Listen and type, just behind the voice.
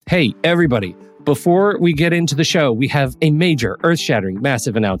Hey, everybody. Before we get into the show, we have a major, earth-shattering,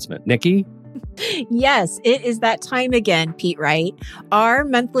 massive announcement. Nikki? Yes, it is that time again, Pete Wright. Our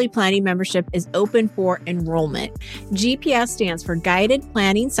monthly planning membership is open for enrollment. GPS stands for Guided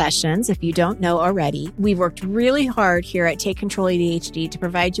Planning Sessions, if you don't know already. We've worked really hard here at Take Control ADHD to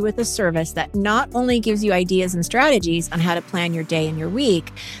provide you with a service that not only gives you ideas and strategies on how to plan your day and your week,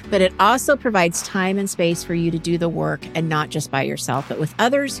 but it also provides time and space for you to do the work, and not just by yourself, but with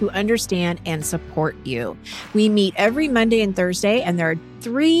others who understand and support you. We meet every Monday and Thursday, and there are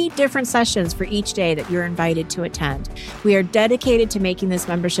 3 different sessions for each day that you're invited to attend. We are dedicated to making this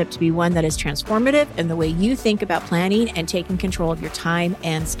membership to be one that is transformative in the way you think about planning and taking control of your time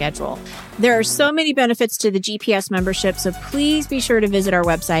and schedule. There are so many benefits to the GPS membership, so please be sure to visit our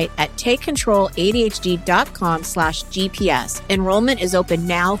website at takecontroladhd.com/GPS. Enrollment is open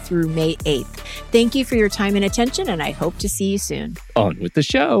now through May 8th. Thank you for your time and attention, and I hope to see you soon. On with the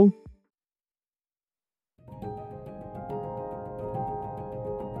show.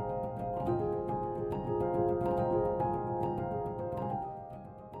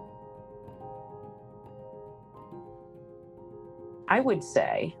 I would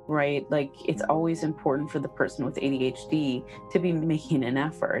say, right, like it's always important for the person with ADHD to be making an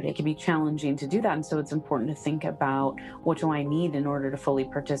effort. It can be challenging to do that. And so it's important to think about, what do I need in order to fully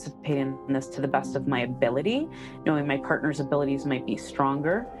participate in this to the best of my ability? Knowing my partner's abilities might be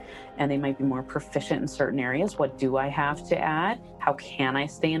stronger and they might be more proficient in certain areas. What do I have to add? How can I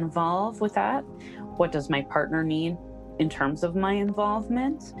stay involved with that? What does my partner need in terms of my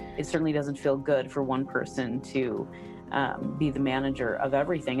involvement? It certainly doesn't feel good for one person to be the manager of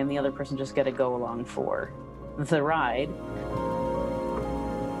everything and the other person just get to go along for the ride.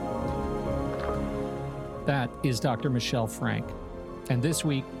 That is Dr. Michelle Frank. And this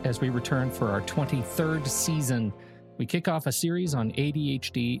week, as we return for our 23rd season, we kick off a series on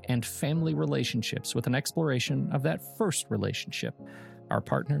ADHD and family relationships with an exploration of that first relationship, our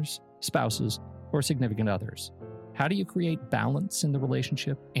partners, spouses, or significant others. How do you create balance in the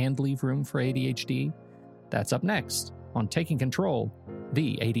relationship and leave room for ADHD? That's up next on Taking Control,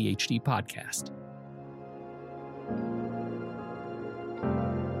 the ADHD podcast.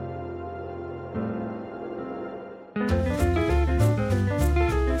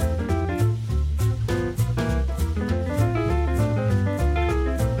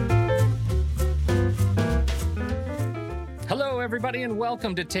 Hello, everybody, and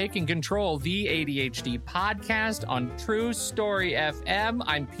welcome to Taking Control, the ADHD podcast on True Story FM.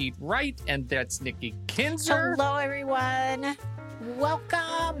 I'm Pete Wright, and that's Nikki Kinzer. Hello, everyone.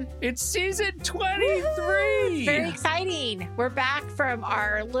 Welcome. It's season 23. Very exciting. We're back from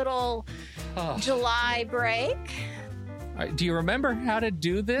our little July break. Do you remember how to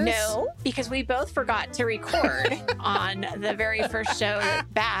do this? No, because we both forgot to record on the very first show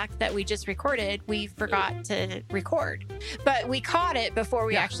back that we just recorded. We forgot to record, but we caught it before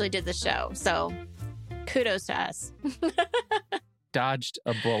we actually did the show. So kudos to us. Dodged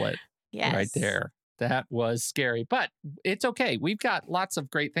a bullet. Yes. Right there. That was scary, but it's okay. We've got lots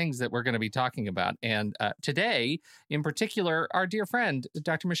of great things that we're going to be talking about. And today, in particular, our dear friend,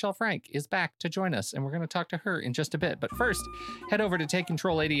 Dr. Michelle Frank, is back to join us. And we're going to talk to her in just a bit. But first, head over to Take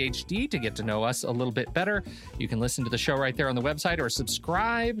Control ADHD to get to know us a little bit better. You can listen to the show right there on the website or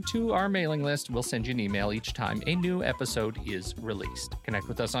subscribe to our mailing list. We'll send you an email each time a new episode is released. Connect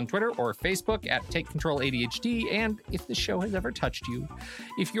with us on Twitter or Facebook at Take Control ADHD. And if the show has ever touched you,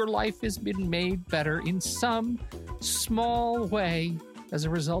 if your life has been made better in some small way as a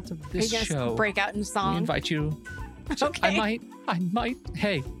result of this show, break out in song. We invite you. Okay. I might.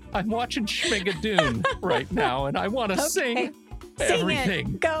 Hey, I'm watching Schmigadoon right now, and I want to sing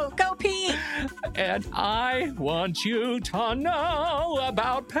everything. Go, Pete. And I want you to know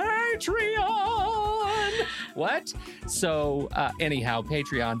about Patreon. What? So anyhow,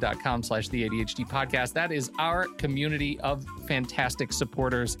 patreon.com/the ADHD podcast. That is our community of fantastic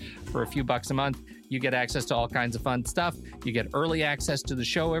supporters. For a few bucks a month, you get access to all kinds of fun stuff. You get early access to the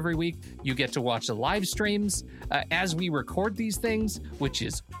show every week. You get to watch the live streams as we record these things, which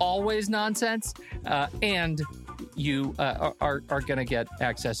is always nonsense. And you are going to get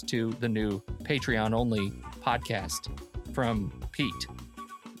access to the new Patreon-only podcast from Pete.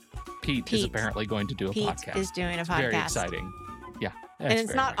 Pete is apparently going to do a podcast. Pete is doing a podcast. Very exciting. Yeah. And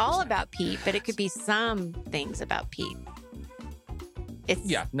it's not all about Pete, but it could be some things about Pete.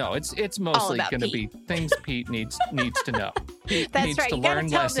 It's mostly going to be things Pete needs to know. Pete That's needs right. to You gotta learn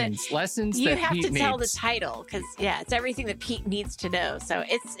tell lessons you that have Pete to tell the needs. title because it's everything that Pete needs to know. So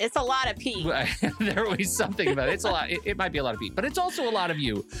it's a lot of Pete. There will be something about it. It's a lot. It might be a lot of Pete, but it's also a lot of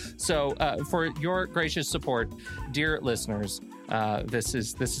you. So for your gracious support, dear listeners, This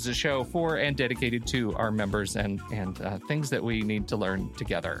is a show for and dedicated to our members and things that we need to learn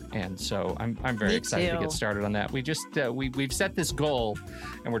together. And so I'm very excited to get started on that. We just we've set this goal,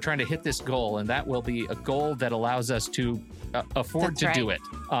 and we're trying to hit this goal, and that will be a goal that allows us to afford to do it.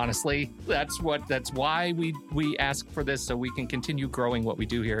 Honestly, that's why we ask for this, so we can continue growing what we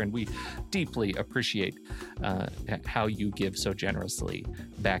do here, and we deeply appreciate how you give so generously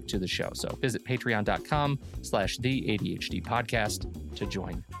back to the show. So visit patreon.com/the ADHD podcast to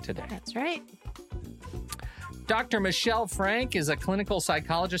join today. That's right. Dr. Michelle Frank is a clinical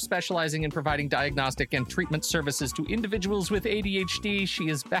psychologist specializing in providing diagnostic and treatment services to individuals with ADHD. She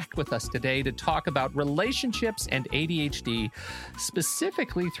is back with us today to talk about relationships and ADHD,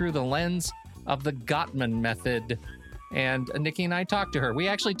 specifically through the lens of the Gottman method. And Nikki and I talked to her. We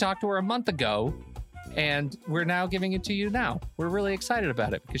actually talked to her a month ago, and we're now giving it to you now. We're really excited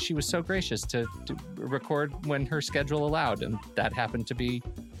about it because she was so gracious to record when her schedule allowed, and that happened to be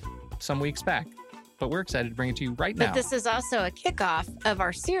some weeks back. But we're excited to bring it to you right now. But this is also a kickoff of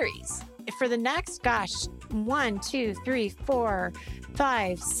our series. For the next, 1, 2, 3, 4,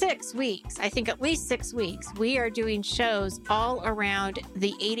 5, 6 weeks, I think at least 6 weeks, we are doing shows all around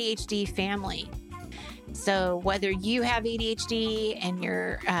the ADHD family. So whether you have ADHD and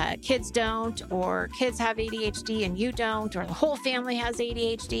your kids don't, or kids have ADHD and you don't, or the whole family has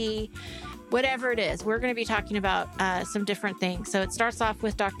ADHD, whatever it is, we're going to be talking about some different things. So it starts off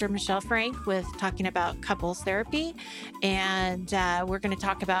with Dr. Michelle Frank with talking about couples therapy. And we're going to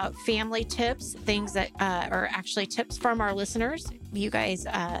talk about family tips, things that are actually tips from our listeners. You guys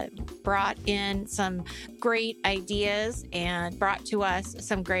brought in some great ideas and brought to us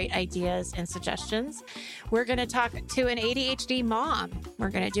some great ideas and suggestions. We're going to talk to an ADHD mom.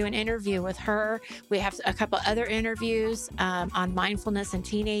 We're going to do an interview with her. We have a couple other interviews on mindfulness and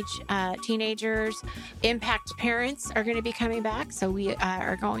teenagers. Impact parents are going to be coming back. So we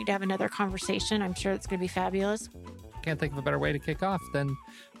are going to have another conversation. I'm sure it's going to be fabulous. Can't think of a better way to kick off than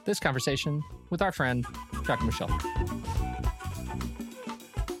this conversation with our friend, Dr. Michelle.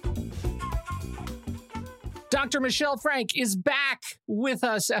 Dr. Michelle Frank is back with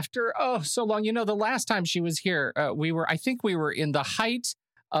us after, so long. You know, the last time she was here, I think we were in the height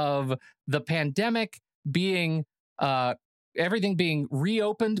of the pandemic being, everything being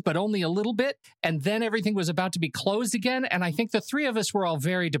reopened, but only a little bit. And then everything was about to be closed again. And I think the three of us were all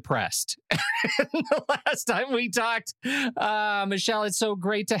very depressed. The last time we talked, Michelle, it's so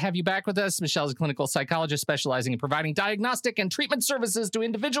great to have you back with us. Michelle is a clinical psychologist specializing in providing diagnostic and treatment services to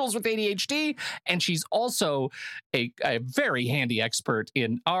individuals with ADHD. And she's also a very handy expert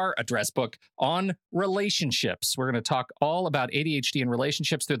in our address book on relationships. We're going to talk all about ADHD and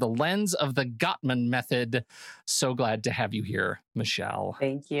relationships through the lens of the Gottman method. So glad to have you here, Michelle.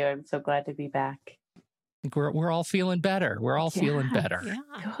 Thank you. I'm so glad to be back. We're all feeling better. We're all feeling better. Yeah.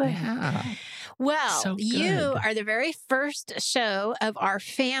 Good. Yeah. Well, So you good. are the very first show of our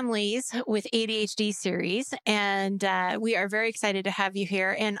Families with ADHD series, and we are very excited to have you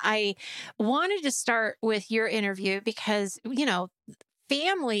here. And I wanted to start with your interview because, you know,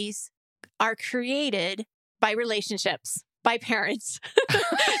 families are created by relationships, by parents.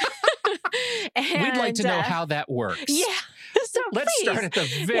 We'd like to know how that works. Yeah. So Let's please. start at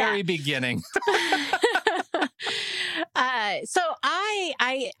the very beginning. So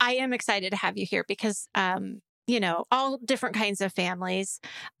I am excited to have you here because, you know, all different kinds of families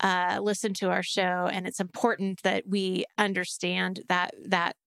listen to our show, and it's important that we understand that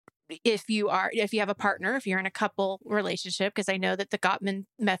if you have a partner, if you're in a couple relationship, because I know that the Gottman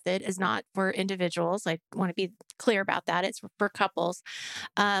method is not for individuals. I want to be clear about that. It's for couples.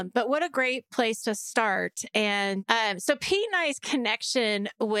 But what a great place to start. And so Pete and I's connection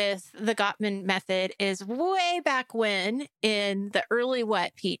with the Gottman method is way back when in the early,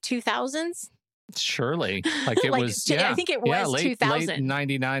 Pete, 2000s? Surely. Like it was, I think it was late 2000. Late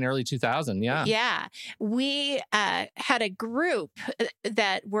 99, early 2000. Yeah. Yeah. We had a group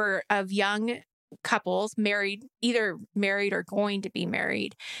that were of young couples either married or going to be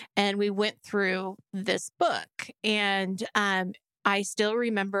married. And we went through this book, and I still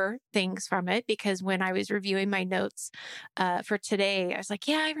remember things from it because when I was reviewing my notes for today, I was like,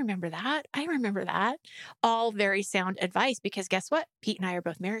 yeah, I remember that. I remember that. All very sound advice because guess what? Pete and I are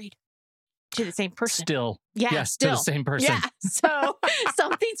both married to the same person. Still. Yeah, yes, still. to the same person. Yeah, so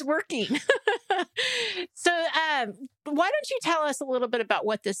something's working. So why don't you tell us a little bit about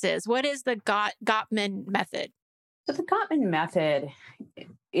what this is? What is the Gottman method? So the Gottman method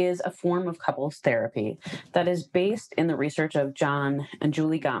is a form of couples therapy that is based in the research of John and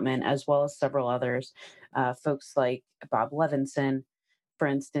Julie Gottman, as well as several others, folks like Bob Levinson. For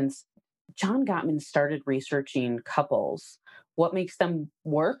instance, John Gottman started researching couples what makes them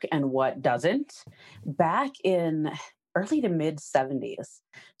work and what doesn't, back in early to mid 70s.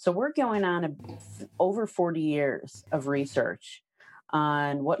 So we're going on over 40 years of research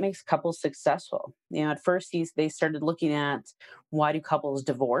on what makes couples successful. At first they started looking at why do couples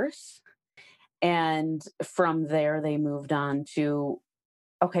divorce? And from there, they moved on to,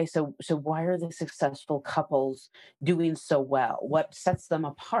 okay, so why are the successful couples doing so well? What sets them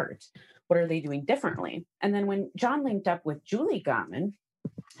apart? What are they doing differently? And then when John linked up with Julie Gottman,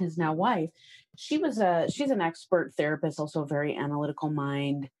 his now wife, she's an expert therapist, also a very analytical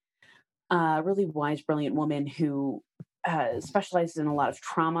mind, really wise, brilliant woman who specializes in a lot of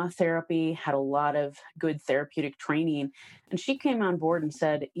trauma therapy, had a lot of good therapeutic training. And she came on board and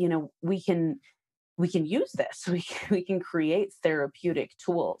said, we can use this. We can create therapeutic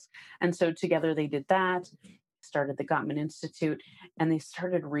tools. And so together they did that, started the Gottman Institute, and they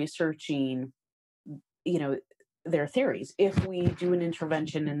started researching, their theories. If we do an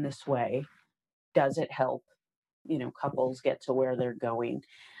intervention in this way, does it help, couples get to where they're going?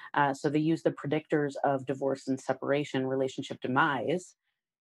 So they use the predictors of divorce and separation, relationship demise,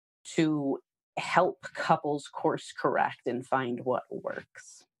 to help couples course correct and find what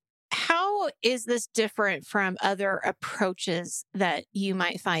works. How is this different from other approaches that you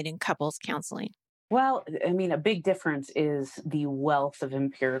might find in couples counseling? Well, I mean, a big difference is the wealth of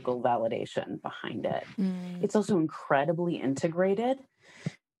empirical validation behind it. It's also incredibly integrated,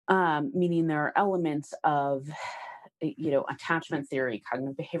 meaning there are elements of, attachment theory,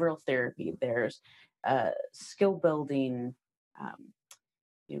 cognitive behavioral therapy. There's skill building,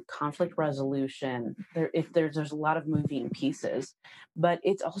 conflict resolution. There's a lot of moving pieces, but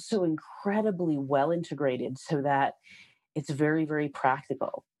it's also incredibly well integrated so that it's very, very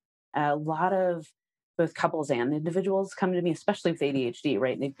practical. A lot of both couples and individuals come to me, especially with ADHD,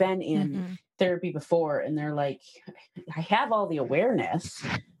 right? They've been in therapy before and they're like, I have all the awareness,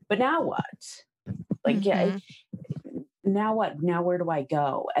 but now what? Like, now what? Now where do I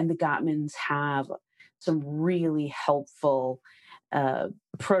go? And the Gottmans have some really helpful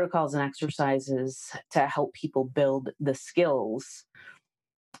protocols and exercises to help people build the skills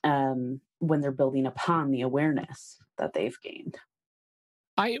when they're building upon the awareness that they've gained.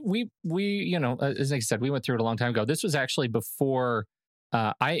 We as I said, we went through it a long time ago. This was actually before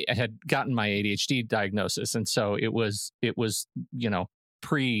I had gotten my ADHD diagnosis, and so it was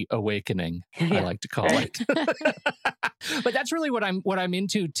pre-awakening. I like to call it. But that's really what I'm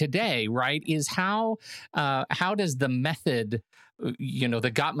into today, right? Is how does the method,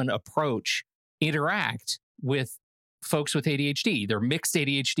 the Gottman approach, interact with folks with ADHD? They're mixed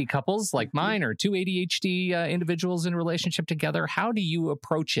ADHD couples like mine, or two ADHD individuals in a relationship together. How do you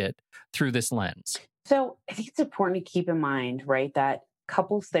approach it through this lens? So I think it's important to keep in mind, right, that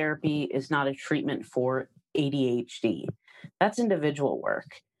couples therapy is not a treatment for ADHD. That's individual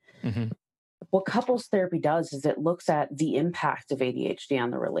work. What couples therapy does is it looks at the impact of ADHD on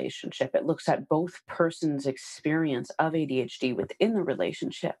the relationship. It looks at both persons' experience of ADHD within the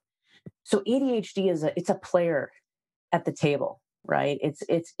relationship. So ADHD it's a player at the table, right?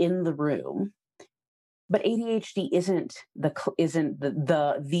 It's in the room, but ADHD isn't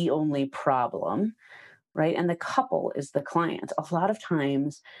the only problem, right? And the couple is the client. A lot of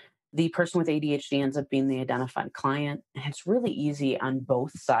times, the person with ADHD ends up being the identified client, and it's really easy on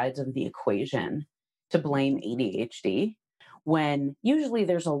both sides of the equation to blame ADHD, when usually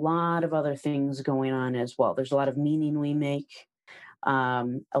there's a lot of other things going on as well. There's a lot of meaning we make. A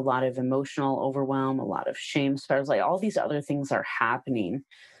lot of emotional overwhelm, a lot of shame spirals, like all these other things are happening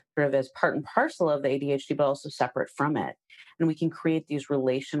sort of as part and parcel of the ADHD, but also separate from it. And we can create these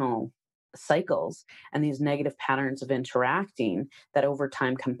relational cycles and these negative patterns of interacting that over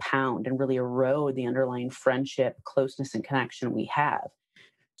time compound and really erode the underlying friendship, closeness, and connection we have.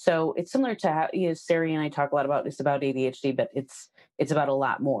 So it's similar to how Sari and I talk a lot about this about ADHD, but it's about a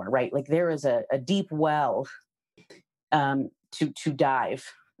lot more, right? Like there is a deep well to dive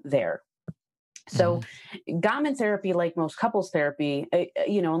there. So Gottman therapy, like most couples therapy,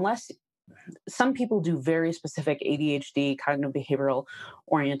 unless some people do very specific ADHD, cognitive behavioral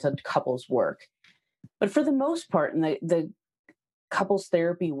oriented couples work. But for the most part, in the couples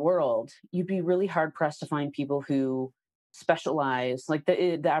therapy world, you'd be really hard pressed to find people who specialize. Like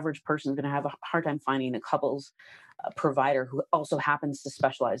the average person is going to have a hard time finding a couples provider who also happens to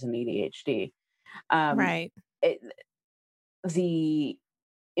specialize in ADHD. Right. The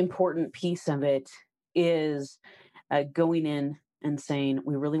important piece of it is going in and saying,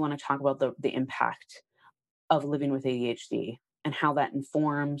 we really want to talk about the impact of living with ADHD and how that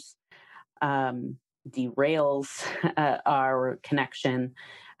informs, derails our connection,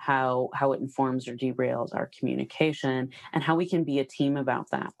 how it informs or derails our communication, and how we can be a team about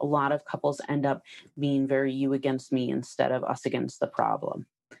that. A lot of couples end up being very you against me instead of us against the problem.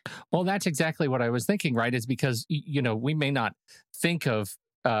 Well, that's exactly what I was thinking, right? Is because, we may not think of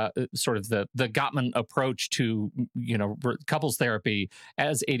sort of the Gottman approach to, couples therapy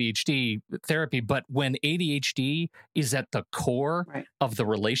as ADHD therapy. But when ADHD is at the core Right. of the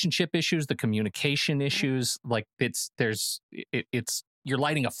relationship issues, the communication issues, like it's you're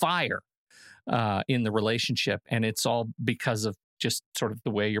lighting a fire in the relationship, and it's all because of just sort of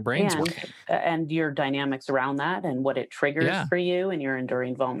the way your brain's working. And your dynamics around that and what it triggers for you and your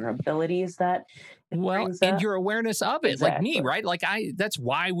enduring vulnerabilities that and your awareness of it, like me, right? Like that's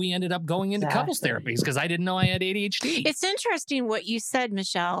why we ended up going into couples therapies, because I didn't know I had ADHD. It's interesting what you said,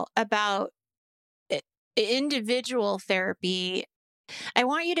 Michelle, about individual therapy. I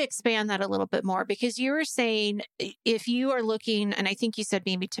want you to expand that a little bit more, because you were saying if you are looking, and I think you said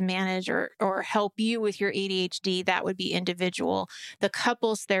maybe to manage or help you with your ADHD, that would be individual. The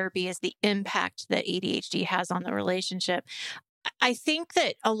couples therapy is the impact that ADHD has on the relationship. I think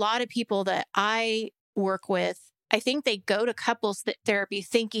that a lot of people that I work with, I think they go to couples therapy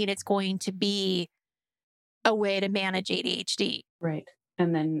thinking it's going to be a way to manage ADHD. Right.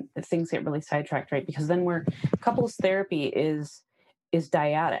 And then things get really sidetracked, right? Because then couples therapy is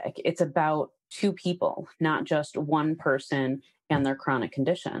dyadic. It's about two people, not just one person and their chronic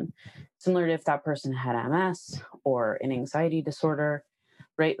condition. Similar to if that person had MS or an anxiety disorder,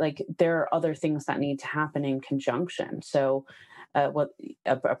 right? Like there are other things that need to happen in conjunction. So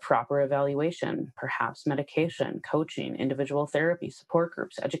a proper evaluation, perhaps medication, coaching, individual therapy, support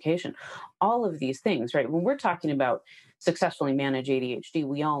groups, education, all of these things, right? When we're talking about successfully manage ADHD,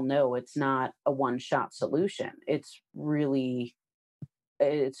 we all know it's not a one-shot solution. It's really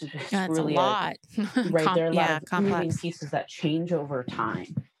really a lot. Right. There are a lot of complex moving pieces that change over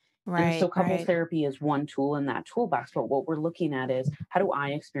time. Right. And so couples therapy is one tool in that toolbox. But what we're looking at is, how do I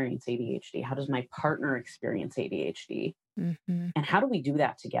experience ADHD? How does my partner experience ADHD? Mm-hmm. And how do we do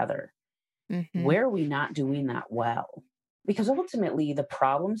that together? Mm-hmm. Where are we not doing that well? Because ultimately the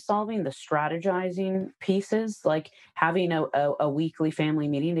problem solving, the strategizing pieces, like having a weekly family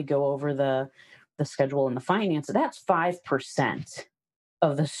meeting to go over the schedule and the finance, that's 5%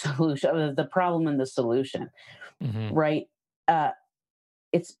 of the solution, of the problem and the solution, right?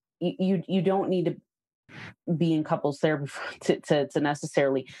 It's you don't need to be in couples therapy to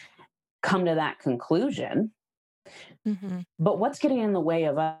necessarily come to that conclusion. Mm-hmm. But what's getting in the way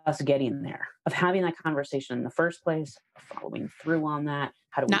of us getting there, of having that conversation in the first place, following through on that?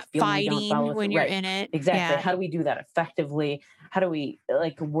 How do we not feel fighting when we don't follow when through? you're in it? Exactly. Yeah. How do we do that effectively? How do we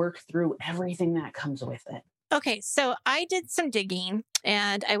work through everything that comes with it? Okay, so I did some digging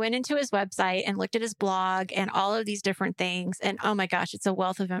and I went into his website and looked at his blog and all of these different things. And oh my gosh, it's a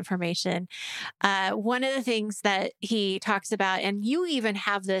wealth of information. One of the things that he talks about, and you even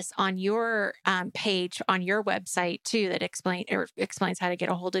have this on your page on your website too, that explains how to get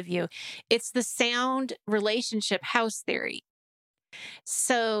a hold of you. It's the sound relationship house theory.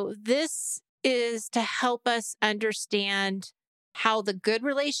 So this is to help us understand how the good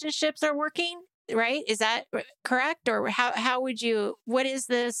relationships are working. Right? Is that correct? Or how would you, what is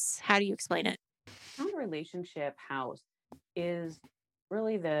this? How do you explain it? Sound relationship house is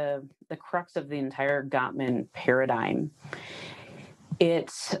really the crux of the entire Gottman paradigm.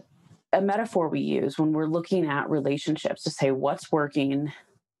 It's a metaphor we use when we're looking at relationships to say what's working,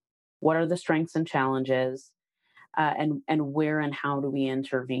 what are the strengths and challenges, and where and how do we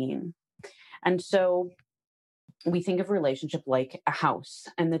intervene. And so we think of relationship like a house,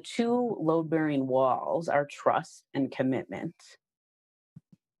 and the two load-bearing walls are trust and commitment,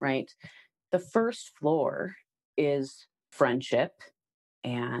 right? The first floor is friendship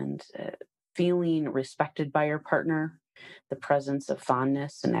and feeling respected by your partner, the presence of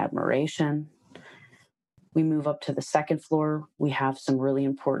fondness and admiration. We move up to the second floor. We have some really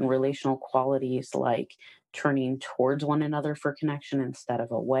important relational qualities like turning towards one another for connection instead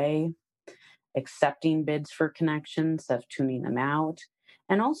of away, accepting bids for connections, of tuning them out,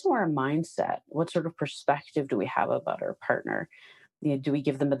 and also our mindset. What sort of perspective do we have about our partner? Do we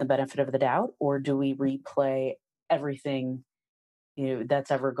give them the benefit of the doubt, or do we replay everything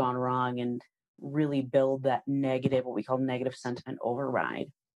that's ever gone wrong and really build that negative, what we call negative sentiment override?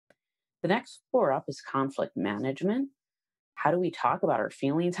 The next floor up is conflict management. How do we talk about our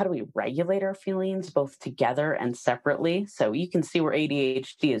feelings? How do we regulate our feelings both together and separately? So you can see where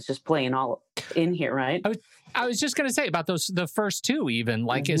ADHD is just playing all in here, right? I was just going to say about the first two, even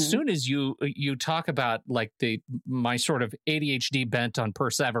like as soon as you talk about like my sort of ADHD bent on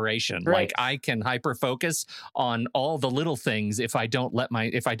perseveration, Right. like I can hyper focus on all the little things if I don't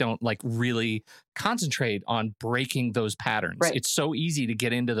like really concentrate on breaking those patterns. Right. It's so easy to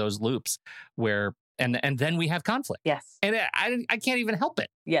get into those loops where and then we have conflict. Yes. And I can't even help it.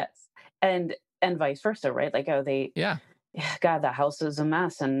 Yes. And vice versa, right? Like, oh, God, the house is a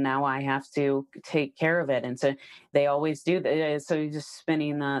mess and now I have to take care of it. And so they always do that. So you're just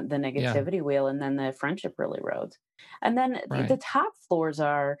spinning the negativity wheel, and then the friendship really erodes. And then the top floors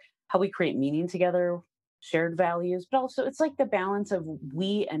are how we create meaning together, shared values, but also it's like the balance of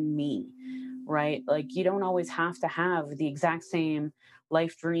we and me, right? Like you don't always have to have the exact same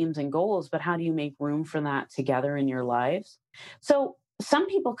life dreams and goals, but how do you make room for that together in your lives? So some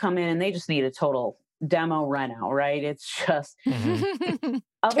people come in and they just need a total demo run out, right? It's just tear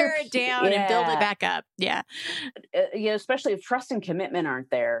it down and build it back up. Yeah. Especially if trust and commitment aren't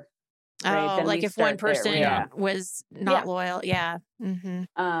there. Right? Oh, like if one person was not loyal. Yeah. Then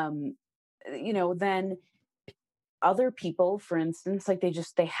other people, for instance, like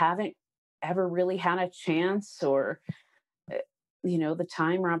they haven't ever really had a chance or, the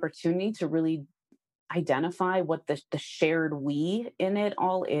time or opportunity to really identify what the shared we in it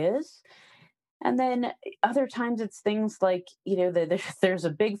all is. And then other times it's things like, there's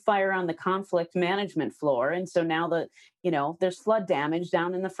a big fire on the conflict management floor. And so now there's flood damage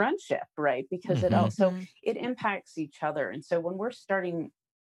down in the friendship, right? Because it also, it impacts each other. And so when we're starting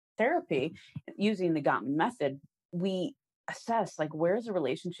therapy using the Gottman method, we assess like, where's a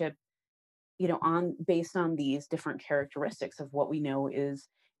relationship, based on these different characteristics of what we know is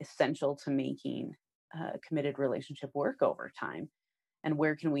essential to making a committed relationship work over time. And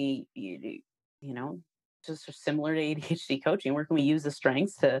where can we, just similar to ADHD coaching, where can we use the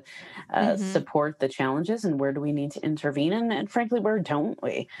strengths to support the challenges, and where do we need to intervene? And frankly, where don't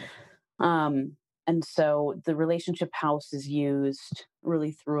we? And so the relationship house is used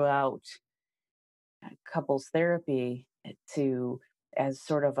really throughout couples therapy as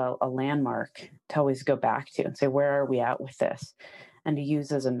sort of a landmark to always go back to and say, where are we at with this? And to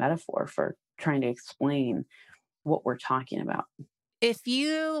use as a metaphor for trying to explain what we're talking about. If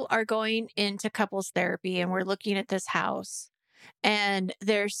you are going into couples therapy and we're looking at this house and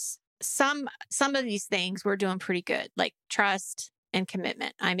there's some of these things we're doing pretty good, like trust and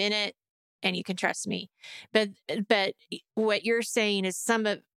commitment. I'm in it and you can trust me. But what you're saying is some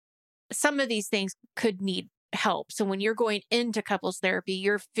of these things could need help. So when you're going into couples therapy,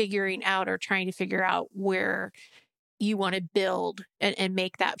 you're figuring out or trying to figure out where you want to build and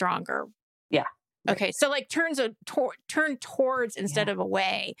make that stronger. Yeah. Okay. So like turn towards instead of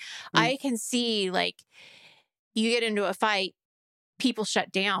away. I can see like you get into a fight, people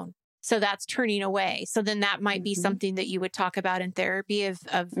shut down. So that's turning away. So then that might be something that you would talk about in therapy am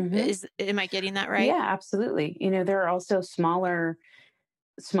I getting that right? Yeah, absolutely. There are also smaller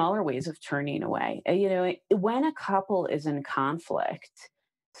ways of turning away. When a couple is in conflict,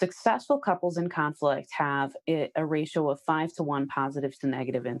 successful couples in conflict have a ratio of 5-1 positive to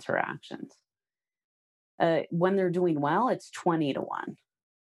negative interactions. When they're doing well, it's 20-1.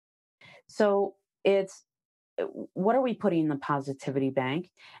 So it's, what are we putting in the positivity bank?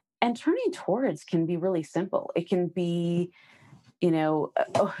 And turning towards can be really simple. It can be, oh,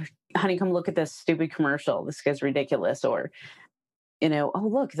 honey, come look at this stupid commercial. This guy's ridiculous. Or, oh,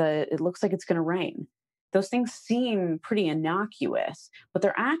 look, it looks like it's going to rain. Those things seem pretty innocuous, but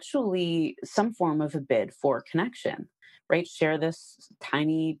they're actually some form of a bid for connection, right? Share this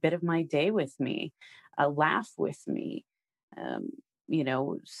tiny bit of my day with me, laugh with me,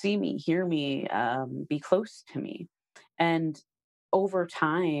 see me, hear me, be close to me. And over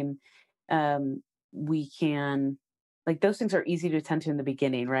time, we can, like, those things are easy to attend to in the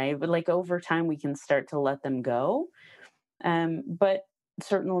beginning, right? But like over time, we can start to let them go. But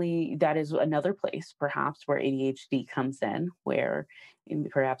certainly that is another place perhaps where ADHD comes in, where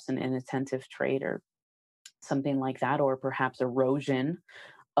perhaps an inattentive trait or something like that, or perhaps erosion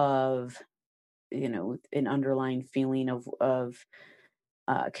of, an underlying feeling of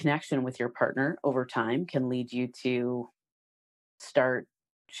connection with your partner over time can lead you to start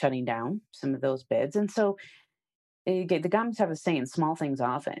shutting down some of those bids. And so the Gottmans have a saying, small things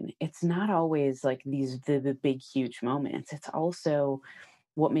often. It's not always like the big, huge moments. It's also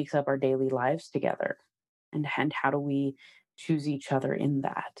what makes up our daily lives together, and how do we choose each other in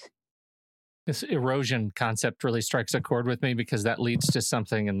that. This erosion concept really strikes a chord with me because that leads to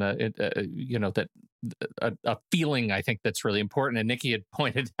something in that a feeling I think that's really important. And Nikki had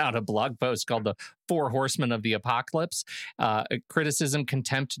pointed out a blog post called "The Four Horsemen of the Apocalypse": criticism,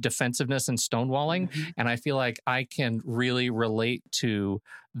 contempt, defensiveness, and stonewalling. Mm-hmm. And I feel like I can really relate to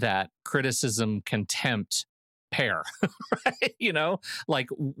that criticism, contempt pair, right? Like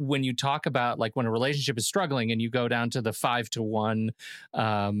when you talk about like when a relationship is struggling and you go down to the 5-1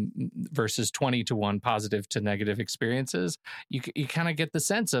 versus 20-1 positive to negative experiences, you kind of get the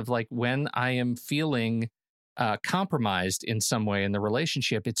sense of like when I am feeling compromised in some way in the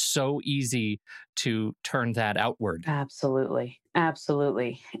relationship, it's so easy to turn that outward. Absolutely.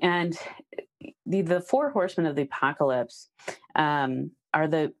 And the four horsemen of the apocalypse are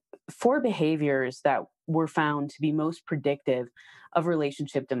the four behaviors that were found to be most predictive of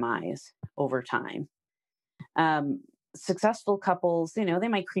relationship demise over time. Successful couples, they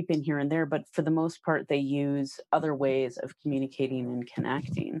might creep in here and there, but for the most part, they use other ways of communicating and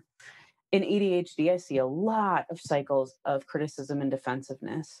connecting. In ADHD, I see a lot of cycles of criticism and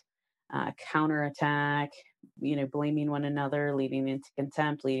defensiveness, counterattack, blaming one another, leading into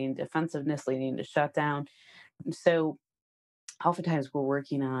contempt, leading to defensiveness, leading to shutdown. So oftentimes we're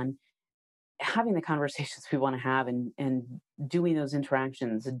working on having the conversations we want to have and doing those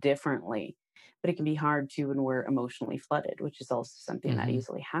interactions differently. But it can be hard too when we're emotionally flooded, which is also something that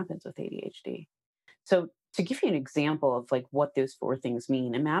easily happens with ADHD. So to give you an example of like what those four things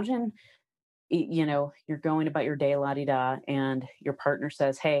mean, imagine, you're going about your day la-di-da and your partner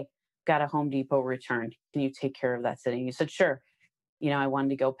says, "Hey, got a Home Depot return. Can you take care of that today?" And you said, "Sure. I wanted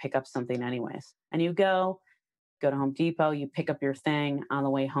to go pick up something anyways." And you go to Home Depot, you pick up your thing on the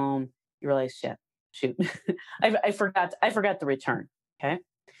way home, you realize, shoot, I forgot the return. Okay.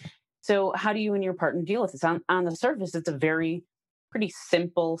 So how do you and your partner deal with this? On the surface, it's a pretty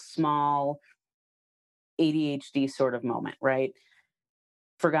simple, small ADHD sort of moment, right?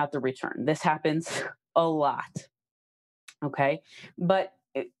 Forgot the return. This happens a lot. Okay. But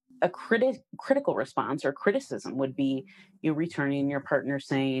a critical response or criticism would be you returning your partner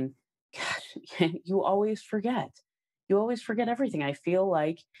saying, "Gosh, you always forget. You always forget everything. I feel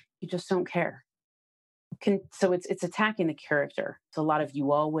like you just don't care." So it's attacking the character. It's a lot of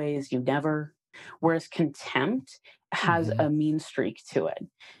you always, you never. Whereas contempt has a mean streak to it.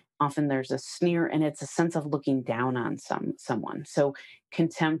 Often there's a sneer and it's a sense of looking down on someone. So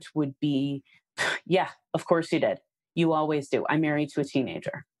contempt would be, "Yeah, of course you did. You always do. I'm married to a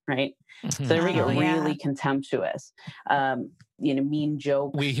teenager." Right. So there we go. Really contemptuous, mean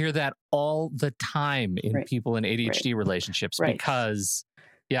joke. We hear that all the time in people in ADHD relationships because,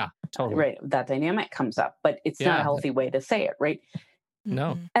 yeah, totally. Right. That dynamic comes up, but it's not a healthy way to say it. Right.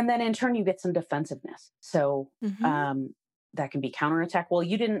 No. And then in turn, you get some defensiveness. So that can be counterattack. Well,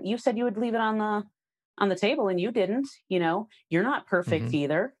 you said you would leave it on the table and you didn't, you're not perfect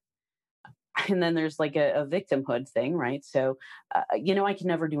either. And then there's like a victimhood thing, right? So, I can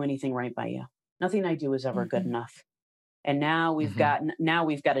never do anything right by you. Nothing I do is ever good enough. And now we've got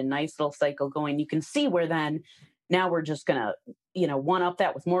a nice little cycle going. You can see where then now we're just gonna, one up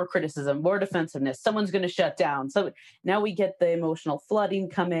that with more criticism, more defensiveness. Someone's gonna shut down. So now we get the emotional flooding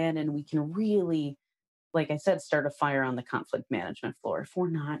come in, and we can really, like I said, start a fire on the conflict management floor if we're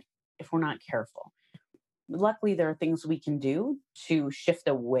not careful. Luckily, there are things we can do to shift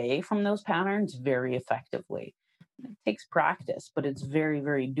away from those patterns very effectively. It takes practice, but it's very,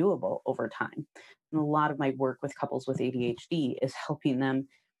 very doable over time. And a lot of my work with couples with ADHD is helping them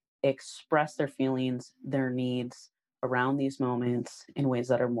express their feelings, their needs around these moments in ways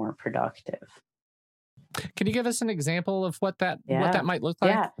that are more productive. Can you give us an example of what that might look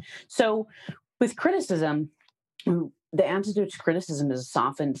like? Yeah. So with criticism, the antidote to criticism is a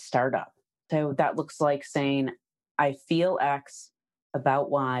softened startup. So that looks like saying, "I feel X about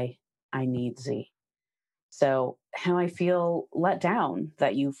Y, I need Z." So how I feel let down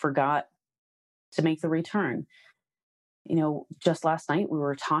that you forgot to make the return. Just last night we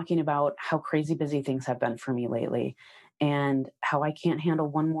were talking about how crazy busy things have been for me lately and how I can't handle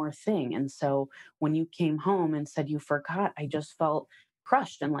one more thing. And so when you came home and said you forgot, I just felt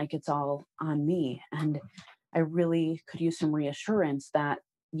crushed and like it's all on me. And I really could use some reassurance that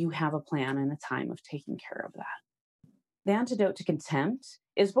you have a plan and a time of taking care of that. The antidote to contempt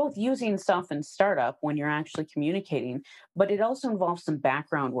is both using softened startup when you're actually communicating, but it also involves some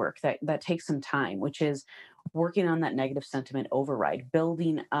background work that takes some time, which is working on that negative sentiment override,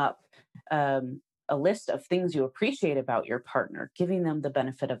 building up a list of things you appreciate about your partner, giving them the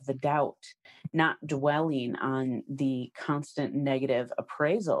benefit of the doubt, not dwelling on the constant negative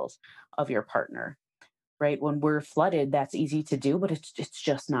appraisals of your partner. right? When we're flooded, that's easy to do, but it's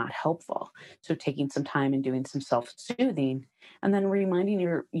just not helpful. So taking some time and doing some self-soothing, and then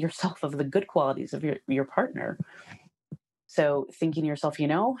reminding yourself of the good qualities of your partner. So thinking to yourself,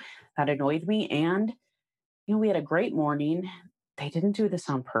 that annoyed me, and we had a great morning. They didn't do this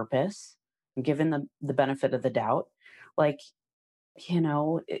on purpose. Given the benefit of the doubt, like,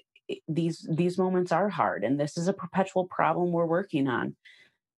 these moments are hard, and this is a perpetual problem we're working on,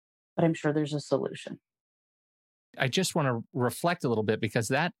 but I'm sure there's a solution. I just want to reflect a little bit, because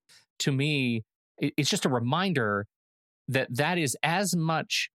that, to me, it's just a reminder that is as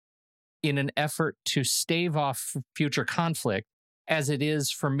much in an effort to stave off future conflict as it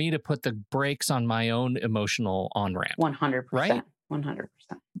is for me to put the brakes on my own emotional on-ramp. 100%. Right? 100%.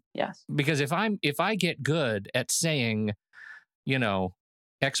 Yes. Because if I get good at saying,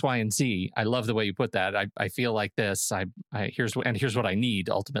 X, Y, and Z, I love the way you put that. I feel like this. Here's what I need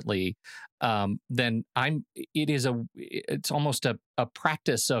ultimately. Then it's almost a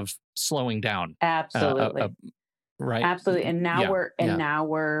practice of slowing down. Absolutely. Right. Absolutely. And now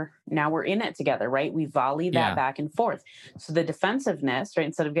we're in it together, right? We volley that back and forth. So the defensiveness, right?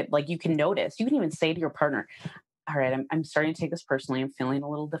 Instead of you can notice, you can even say to your partner, all right, I'm starting to take this personally. I'm feeling a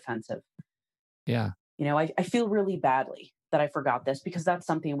little defensive. Yeah. I feel really badly that I forgot this, because that's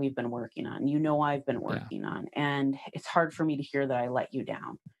something we've been working on. I've been working on, and it's hard for me to hear that I let you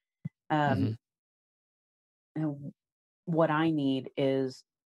down. And what I need is,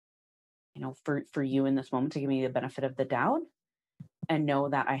 for you in this moment to give me the benefit of the doubt and know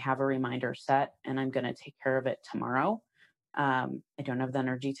that I have a reminder set and I'm going to take care of it tomorrow. I don't have the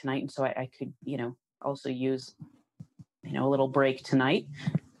energy tonight. And so I could, also use, a little break tonight,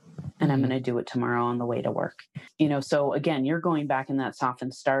 and I'm going to do it tomorrow on the way to work. So again, you're going back in that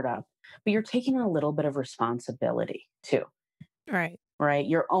softened startup, but you're taking a little bit of responsibility too. Right. Right.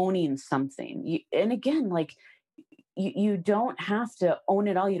 You're owning something. And again, like, you don't have to own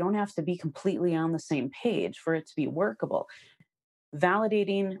it all. You don't have to be completely on the same page for it to be workable.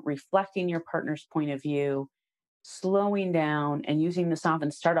 Validating, reflecting your partner's point of view, slowing down, and using the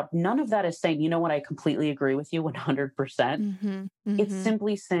softened startup. None of that is saying, I completely agree with you 100%. It's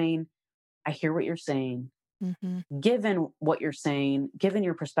simply saying, I hear what you're saying. Given what you're saying, given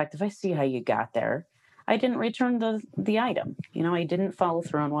your perspective, I see how you got there. I didn't return the item. I didn't follow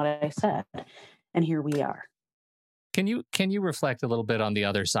through on what I said. And here we are. Can you reflect a little bit on the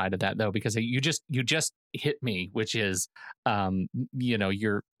other side of that, though? Because you just hit me, which is,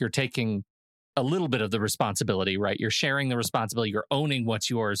 you're taking a little bit of the responsibility, right? You're sharing the responsibility. You're owning what's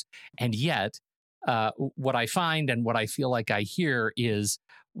yours. And yet, what I find and what I feel like I hear is,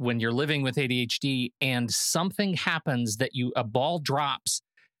 when you're living with ADHD and something happens a ball drops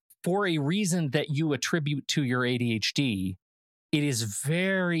for a reason that you attribute to your ADHD, it is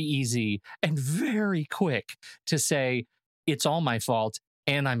very easy and very quick to say, it's all my fault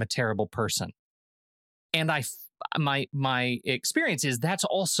and I'm a terrible person. And my experience is that's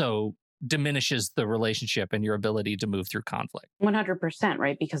also diminishes the relationship and your ability to move through conflict. 100%,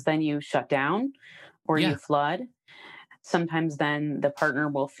 right? Because then you shut down or you flood. Sometimes then the partner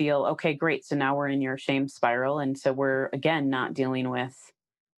will feel, okay, great. So now we're in your shame spiral. And so we're, again, not dealing with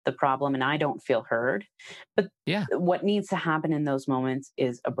the problem, and I don't feel heard. But what needs to happen in those moments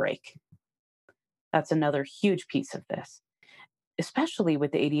is a break. That's another huge piece of this, especially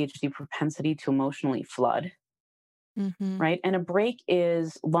with the ADHD propensity to emotionally flood. Right? And a break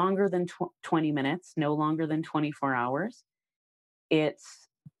is longer than 20 minutes, no longer than 24 hours. It's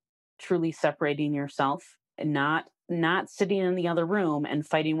truly separating yourself and not sitting in the other room and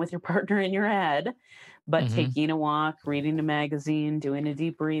fighting with your partner in your head, but taking a walk, reading a magazine, doing a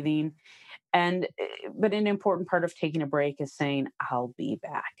deep breathing. But an important part of taking a break is saying, I'll be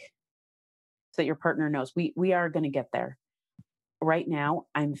back. So that your partner knows we are going to get there. Right now,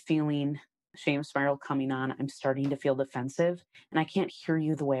 I'm feeling shame spiral coming on. I'm starting to feel defensive, and I can't hear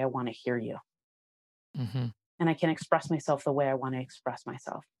you the way I want to hear you. And I can't express myself the way I want to express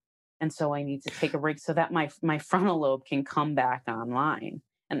myself. And so I need to take a break so that my frontal lobe can come back online,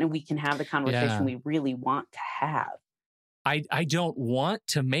 and then we can have the conversation we really want to have. I don't want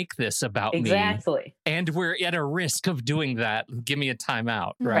to make this about me. Exactly. And we're at a risk of doing that. Give me a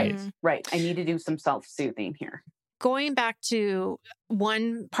timeout. Right. Right. I need to do some self-soothing here. Going back to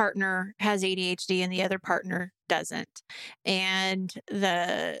one partner has ADHD and the other partner doesn't. And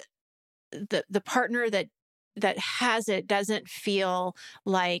the partner that has it doesn't feel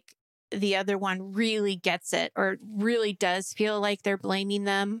like the other one really gets it, or really does feel like they're blaming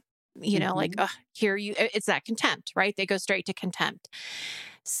them, like, oh, here you, it's that contempt, right? They go straight to contempt.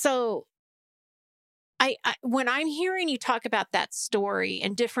 So when I'm hearing you talk about that story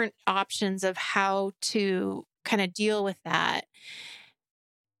and different options of how to kind of deal with that,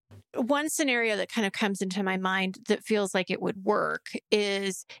 one scenario that kind of comes into my mind that feels like it would work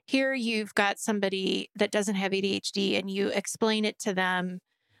is here you've got somebody that doesn't have ADHD and you explain it to them,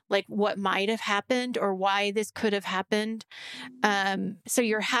 like what might have happened or why this could have happened. So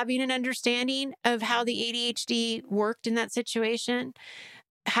you're having an understanding of how the ADHD worked in that situation,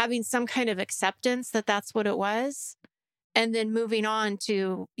 having some kind of acceptance that that's what it was, and then moving on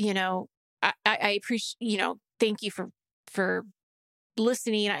to, I appreciate, thank you for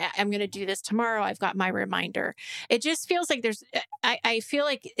listening. I'm going to do this tomorrow. I've got my reminder. It just feels like I feel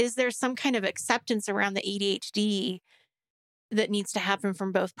like, is there some kind of acceptance around the ADHD that needs to happen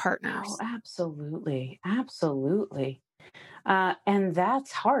from both partners? Oh, absolutely. Absolutely. And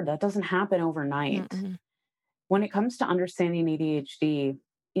that's hard. That doesn't happen overnight. Mm-mm. When it comes to understanding ADHD,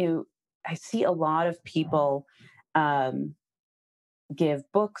 I see a lot of people give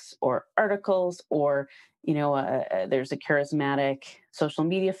books or articles, or there's a charismatic social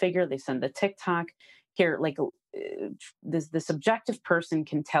media figure. They send a TikTok here, like this objective person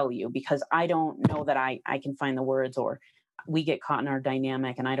can tell you, because I don't know that I can find the words, or we get caught in our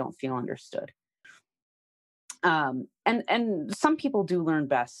dynamic and I don't feel understood. And some people do learn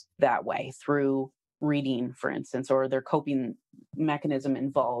best that way, through reading, for instance, or their coping mechanism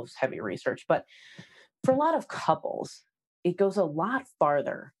involves heavy research. But for a lot of couples, it goes a lot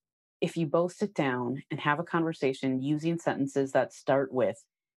farther if you both sit down and have a conversation using sentences that start with,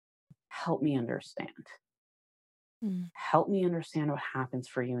 help me understand. Help me understand what happens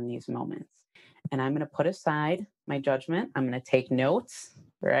for you in these moments. And I'm going to put aside my judgment. I'm going to take notes,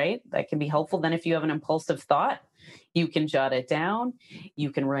 right? That can be helpful. Then if you have an impulsive thought, you can jot it down.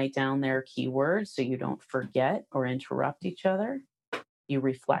 You can write down their keywords so you don't forget or interrupt each other. You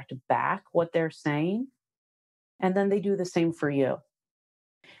reflect back what they're saying, and then they do the same for you.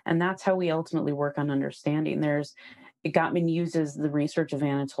 And that's how we ultimately work on understanding. Gottman uses the research of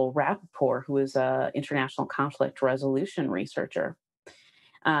Anatole Rappaport, who is an international conflict resolution researcher.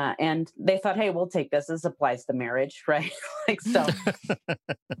 And they thought, hey, we'll take this. This applies to marriage, right?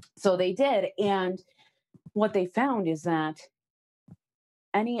 So they did. And what they found is that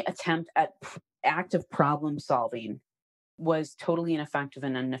any attempt at active problem solving was totally ineffective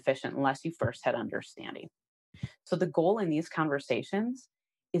and inefficient unless you first had understanding. So the goal in these conversations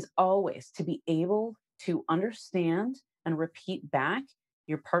is always to be able to understand and repeat back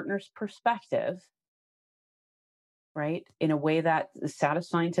your partner's perspective, right, in a way that is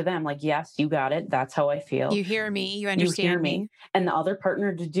satisfying to them. Like, yes, you got it. That's how I feel. You hear me. You understand me. And the other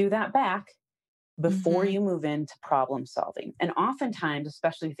partner to do that back before you move into problem solving. And oftentimes,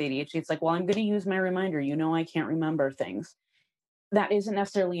 especially with ADHD, it's like, well, I'm going to use my reminder. I can't remember things. That isn't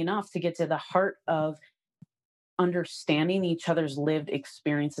necessarily enough to get to the heart of understanding each other's lived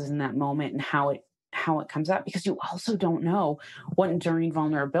experiences in that moment and how it comes out, because you also don't know what enduring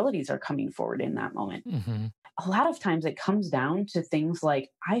vulnerabilities are coming forward in that moment. A lot of times it comes down to things like,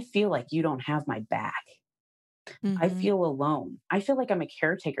 I feel like you don't have my back. I feel alone. I feel like I'm a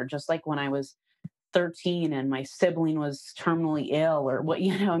caretaker, just like when I was 13 and my sibling was terminally ill, or what,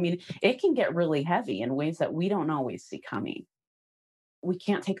 it can get really heavy in ways that we don't always see coming. We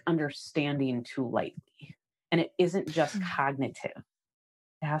can't take understanding too lightly. And it isn't just cognitive.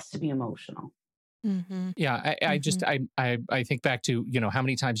 It has to be emotional. Yeah, I think back to, how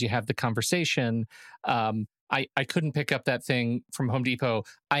many times you have the conversation. I couldn't pick up that thing from Home Depot.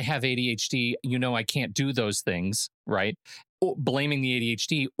 I have ADHD. I can't do those things, right? Or blaming the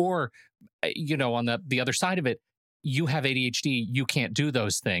ADHD, or, on the other side of it, you have ADHD. You can't do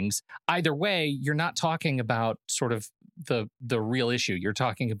those things. Either way, you're not talking about sort of the real issue. You're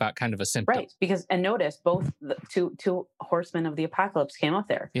talking about kind of a symptom. Right. Because, and notice, both the two horsemen of the apocalypse came up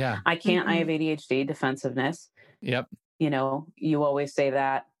there. Yeah. I can't, I have ADHD, defensiveness. Yep. You always say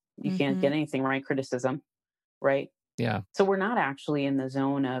that you can't get anything right, criticism, right? Yeah. So we're not actually in the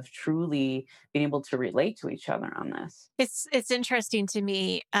zone of truly being able to relate to each other on this. It's interesting to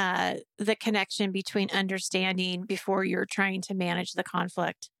me, the connection between understanding before you're trying to manage the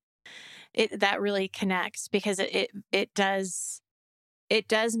conflict. That really connects, because it does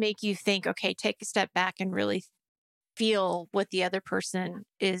make you think, okay, take a step back and really feel what the other person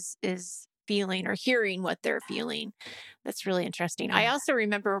is feeling, or hearing what they're feeling. That's really interesting. I also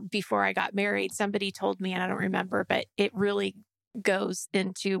remember before I got married, somebody told me, and I don't remember, but it really goes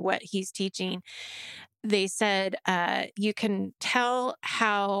into what he's teaching. They said, you can tell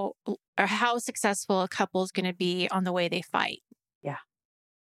how successful a couple is going to be on the way they fight. Yeah.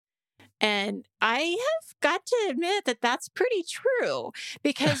 And I have got to admit that that's pretty true,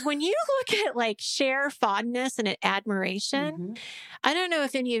 because when you look at like share fondness and admiration, I don't know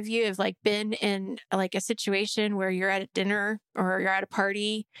if any of you have like been in like a situation where you're at a dinner or you're at a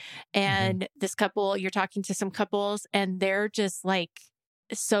party and this couple, you're talking to some couples and they're just like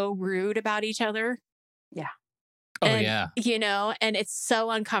so rude about each other. Yeah. And, yeah. you know, and it's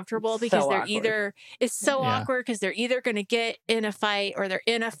so uncomfortable It's because so they're awkward. either, it's so Yeah. awkward because they're either going to get in a fight or they're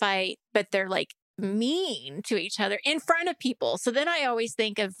in a fight, but they're like mean to each other in front of people. So then I always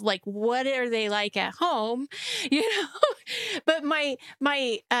think of like, what are they like at home? You know, but my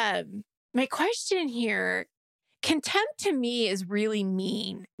question here, contempt to me is really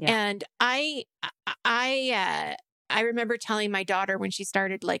mean. Yeah. And I remember telling my daughter when she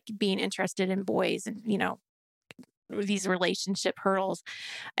started like being interested in boys and, you know, these relationship hurdles,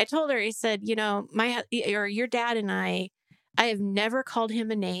 I told her, I said, you know, your dad and I have never called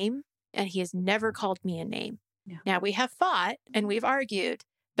him a name and he has never called me a name. Yeah. Now we have fought and we've argued,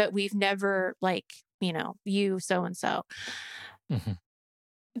 but we've never like, you know, you so-and-so.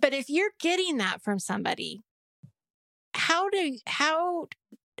 But if you're getting that from somebody, how do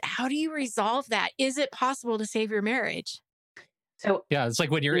you resolve that? Is it possible to save your marriage? So Yeah, it's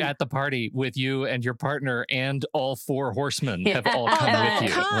like when you're at the party with you and your partner and all four horsemen have all come with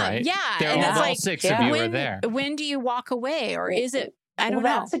you, right? Yeah. They're And all, it's all like, six of you are when, there. when do you walk away? Or is it, I don't know.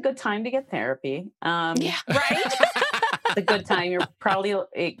 That's a good time to get therapy. Yeah, right? It's a good time. It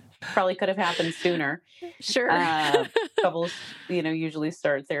probably could have happened sooner. Sure. Couples, you know, usually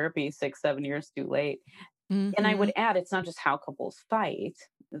start therapy 6-7 years too late. And I would add, it's not just how couples fight.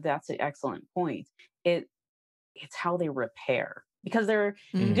 That's an excellent point. It's how they repair, because there are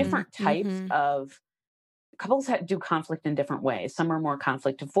different types of couples that do conflict in different ways. Some are more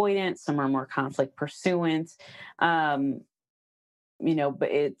conflict avoidant, some are more conflict pursuant. You know, but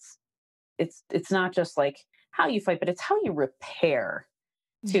it's not just like how you fight, but it's how you repair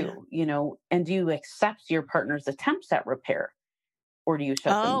too, you know, and do you accept your partner's attempts at repair, or do you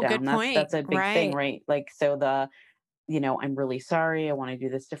shut them down? Good point. That's a big thing, right? Like, so you know, I'm really sorry, I want to do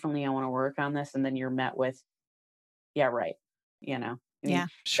this differently, I want to work on this. And then you're met with, yeah, right. You know, I mean,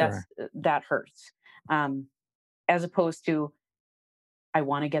 Sure. that hurts. As opposed to, I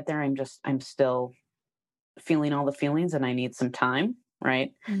want to get there. I'm still feeling all the feelings and I need some time.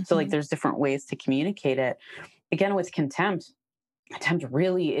 Right. So like, there's different ways to communicate it. Again, with contempt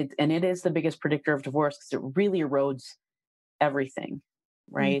really, it is the biggest predictor of divorce because it really erodes everything.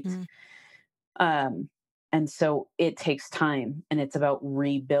 Right. And so it takes time, and it's about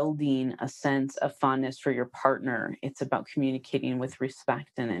rebuilding a sense of fondness for your partner. It's about communicating with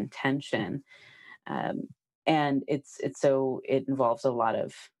respect and intention. And it involves a lot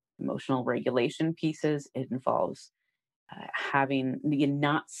of emotional regulation pieces. It involves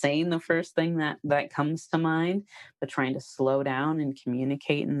not saying the first thing that comes to mind, but trying to slow down and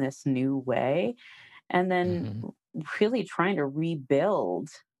communicate in this new way. And then really trying to rebuild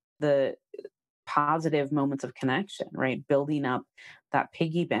the positive moments of connection, right? Building up that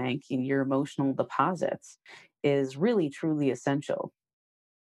piggy bank in your emotional deposits is really, truly essential.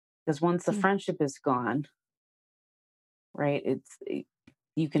 Because once the friendship is gone, right,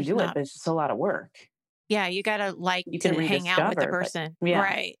 you can do it, but it's just a lot of work. Yeah, you got to You can hang out with the rediscover, but- person. yeah.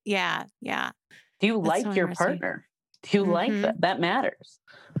 Right. Yeah. Yeah. Do you That's like so your interesting. partner? Do you like that? That matters.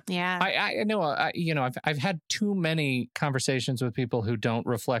 Yeah. I know, I've had too many conversations with people who don't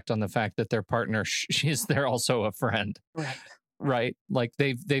reflect on the fact that their partner, they're also a friend. Right. Like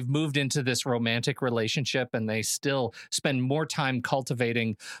they've moved into this romantic relationship and they still spend more time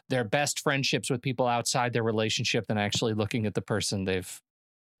cultivating their best friendships with people outside their relationship than actually looking at the person they've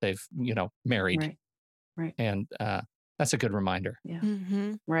married. Right. And that's a good reminder. Yeah.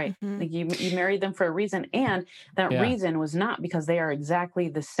 Right. Like you married them for a reason. And that reason was not because they are exactly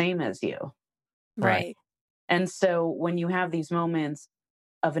the same as you. Right. And so when you have these moments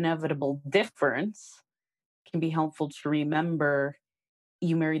of inevitable difference, it can be helpful to remember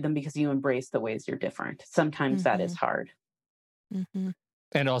you married them because you embrace the ways you're different. Sometimes that is hard.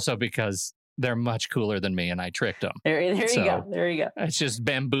 And also because they're much cooler than me and I tricked them. There you go. There you go. It's just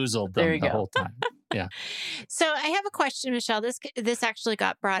bamboozled them the whole time. Yeah. So I have a question, Michelle. This actually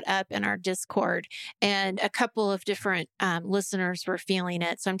got brought up in our Discord, and a couple of different listeners were feeling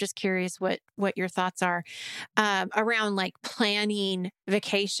it. So I'm just curious what your thoughts are around like planning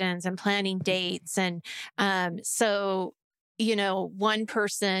vacations and planning dates. And so, you know, one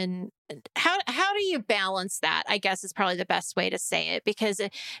person, how do you balance that? I guess is probably the best way to say it, because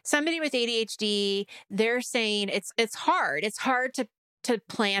somebody with ADHD, they're saying it's hard. It's hard to to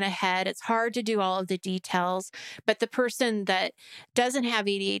plan ahead. It's hard to do all of the details, but the person that doesn't have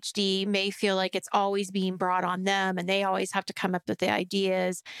ADHD may feel like it's always being brought on them and they always have to come up with the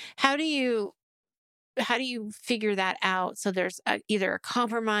ideas. How do you figure that out so there's either a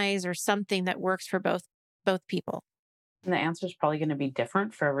compromise or something that works for both people? And the answer is probably going to be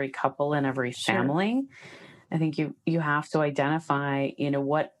different for every couple and every family. I think you have to identify,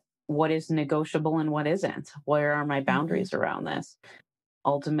 what is negotiable and what isn't. Where are my boundaries around this?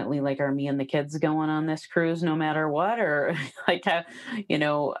 Ultimately, like, are me and the kids going on this cruise no matter what, or like,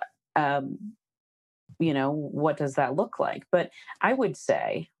 what does that look like? But I would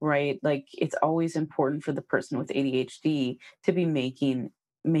say, right, like, it's always important for the person with ADHD to be making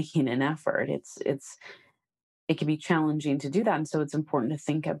an effort. It can be challenging to do that. And so it's important to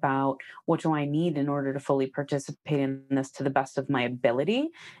think about, what do I need in order to fully participate in this to the best of my ability,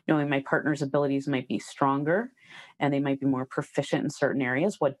 knowing my partner's abilities might be stronger and they might be more proficient in certain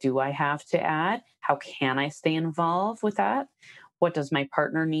areas. What do I have to add? How can I stay involved with that? What does my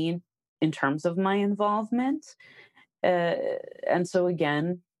partner need in terms of my involvement? And so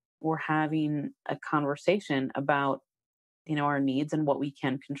again, we're having a conversation about, our needs and what we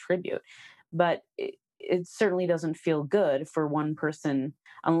can contribute. But it certainly doesn't feel good for one person,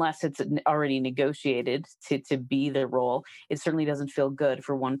 unless it's already negotiated to be the role. It certainly doesn't feel good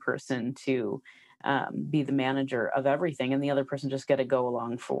for one person to be the manager of everything and the other person just get to go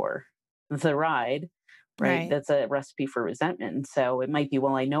along for the ride. Right. That's a recipe for resentment. And so it might be,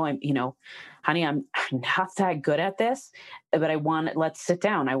 well, I know honey, I'm not that good at this, but let's sit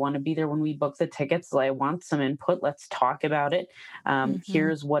down. I want to be there when we book the tickets. I want some input. Let's talk about it.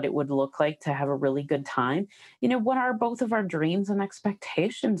 Here's what it would look like to have a really good time. What are both of our dreams and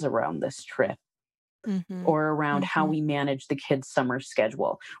expectations around this trip, or around how we manage the kids' summer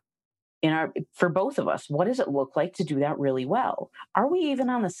schedule? For both of us, what does it look like to do that really well? Are we even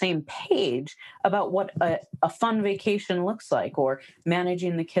on the same page about what a fun vacation looks like, or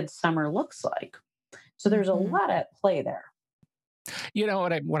managing the kids' summer looks like? So there's a lot at play there.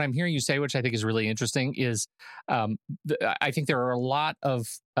 What I'm hearing you say, which I think is really interesting, is I think there are a lot of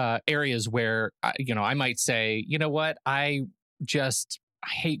areas where I might say, I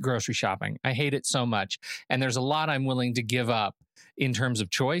hate grocery shopping. I hate it so much, and there's a lot I'm willing to give up in terms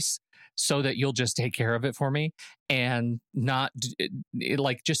of choice, so that you'll just take care of it for me and not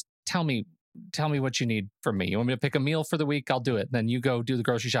just tell me what you need from me. You want me to pick a meal for the week? I'll do it. Then you go do the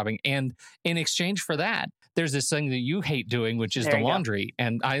grocery shopping. And in exchange for that, there's this thing that you hate doing, which is the laundry.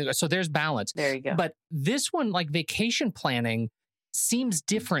 And so there's balance. There you go. But this one, like vacation planning, seems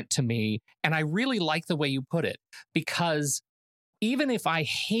different to me. And I really like the way you put it, because even if I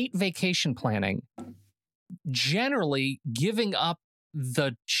hate vacation planning, generally giving up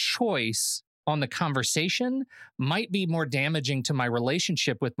the choice on the conversation might be more damaging to my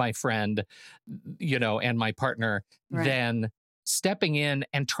relationship with my friend, and my partner, than stepping in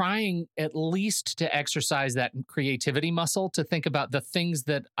and trying at least to exercise that creativity muscle to think about the things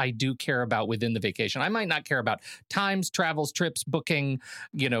that I do care about within the vacation. I might not care about times, travels, trips, booking,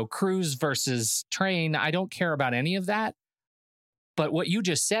 cruise versus train. I don't care about any of that. But what you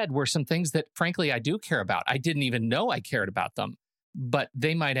just said were some things that, frankly, I do care about. I didn't even know I cared about them, but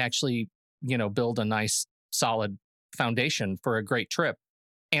they might actually, build a nice, solid foundation for a great trip.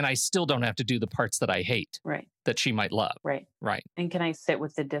 And I still don't have to do the parts that I hate, that she might love. Right. Right. And can I sit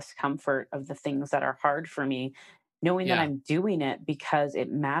with the discomfort of the things that are hard for me, knowing that I'm doing it because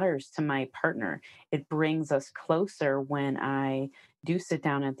it matters to my partner? It brings us closer when I do sit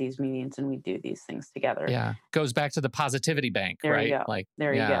down at these meetings and we do these things together. Yeah. Goes back to the positivity bank, there right? You go.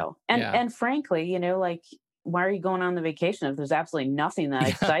 There you go. And frankly, why are you going on the vacation if there's absolutely nothing that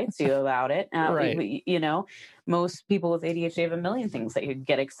excites you about it? Most people with ADHD have a million things that you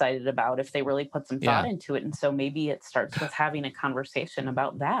get excited about if they really put some thought into it. And so maybe it starts with having a conversation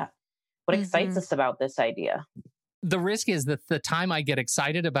about that. What excites us about this idea? The risk is that the time I get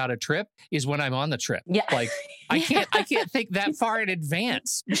excited about a trip is when I'm on the trip. Yeah. Like I can't think that far in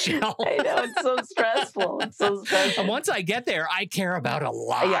advance, Michelle. I know, it's so stressful. And once I get there, I care about a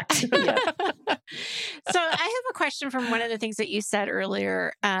lot. Yeah. So I have a question from one of the things that you said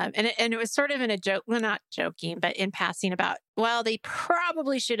earlier. And it was sort of in a joke, well, not joking, but in passing about, well, they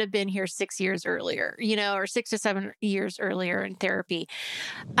probably should have been here 6 years earlier, or 6 to 7 years earlier in therapy.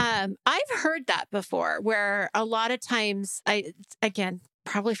 I've heard that before, where a lot of times again,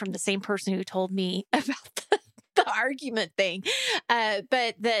 probably from the same person who told me about the argument thing,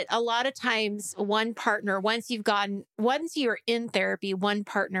 but that a lot of times one partner, once you're in therapy, one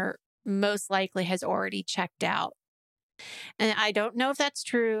partner most likely has already checked out. And I don't know if that's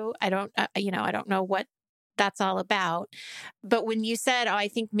true. I don't know what that's all about. But when you said, oh, I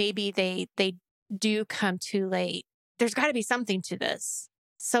think maybe they do come too late, there's got to be something to this.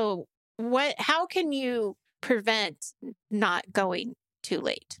 So how can you prevent not going too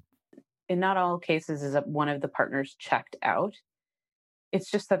late? In not all cases is that one of the partners checked out.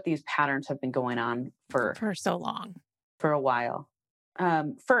 It's just that these patterns have been going on for so long, for a while.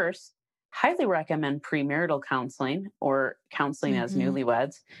 First, highly recommend premarital counseling or counseling as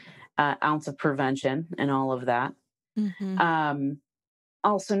newlyweds, ounce of prevention and all of that.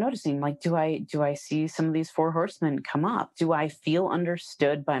 Also noticing, like, do I see some of these four horsemen come up? Do I feel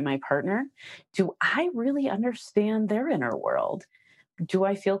understood by my partner? Do I really understand their inner world? Do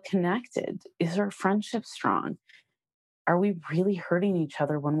I feel connected? Is our friendship strong? Are we really hurting each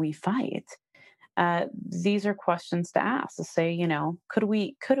other when we fight? These are questions to ask, to say, could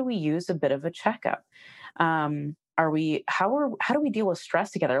we use a bit of a checkup? How do we deal with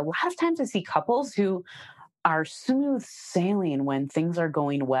stress together? A lot of times I see couples who are smooth sailing when things are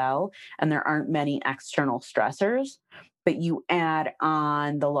going well and there aren't many external stressors, but you add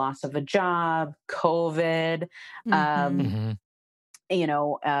on the loss of a job, COVID,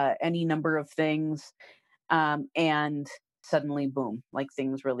 any number of things, and suddenly, boom, like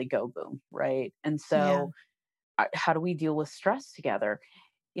things really go boom, right? And so how do we deal with stress together?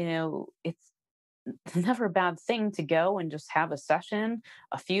 It's never a bad thing to go and just have a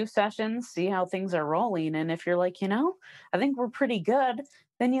few sessions, see how things are rolling. And if you're like, I think we're pretty good,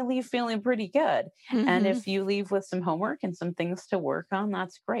 then you leave feeling pretty good. And if you leave with some homework and some things to work on,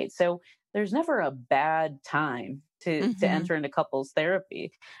 that's great. So there's never a bad time to enter into couples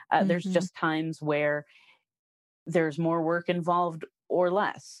therapy. There's just times where there's more work involved or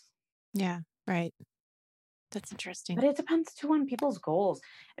less. Yeah, right. That's interesting. But it depends too on people's goals.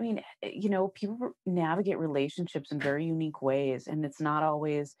 I mean, people navigate relationships in very unique ways, and it's not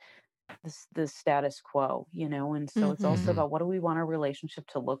always the status quo, and so it's also about, what do we want our relationship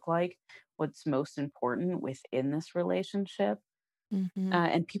to look like? What's most important within this relationship?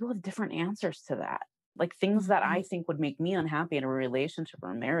 And people have different answers to that. Like things that I think would make me unhappy in a relationship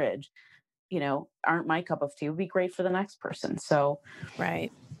or a marriage, aren't my cup of tea, would be great for the next person. So, right.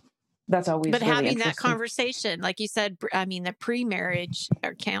 That's always but really having that interesting. Conversation, like you said, the pre-marriage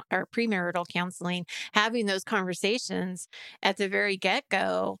or premarital counseling, having those conversations at the very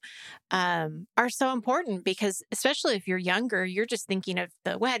get-go are so important, because especially if you're younger, you're just thinking of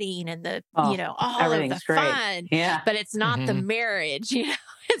the wedding and the all of the fun. Yeah. But it's not the marriage,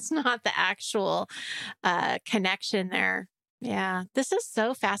 it's not the actual connection there. Yeah, this is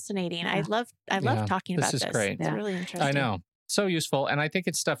so fascinating. I love talking about this. This is great. It's really interesting. I know. So useful. And I think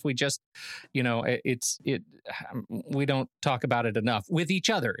it's stuff we just, we don't talk about it enough with each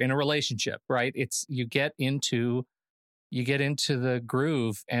other in a relationship, right? It's, you get into the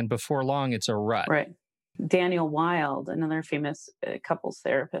groove, and before long it's a rut. Right. Daniel Wild, another famous couples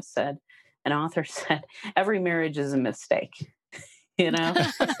therapist, an author said, every marriage is a mistake.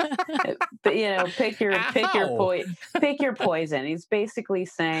 But pick your poison. He's basically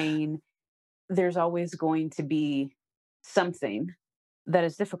saying there's always going to be something that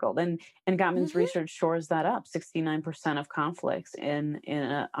is difficult, and Gottman's research shores that up. 69% of conflicts in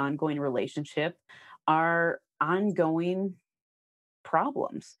an ongoing relationship are ongoing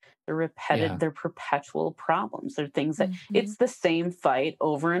problems. They're repetitive. They're perpetual problems. They're things that it's the same fight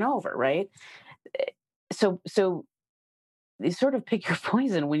over and over, right? So you sort of pick your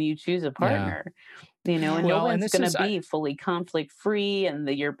poison when you choose a partner. And no one's going to be fully conflict free and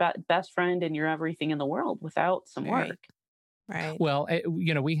your best friend and your everything in the world without some work. Right. Well,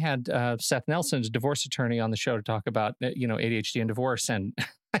 we had Seth Nelson's divorce attorney on the show to talk about, ADHD and divorce. And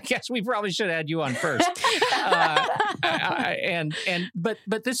I guess we probably should have had you on first.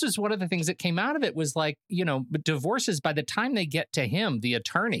 But this is one of the things that came out of it was like, divorces, by the time they get to him, the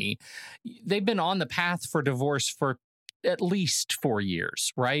attorney, they've been on the path for divorce for at least 4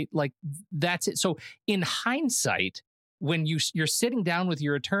 years, right? Like that's it. So in hindsight, when you're sitting down with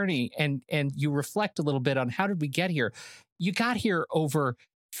your attorney and you reflect a little bit on how did we get here, you got here over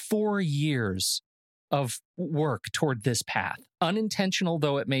 4 years of work toward this path, unintentional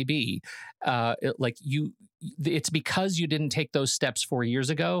though it may be. It's because you didn't take those steps 4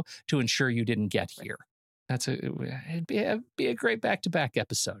 years ago to ensure you didn't get here. It'd be a great back-to-back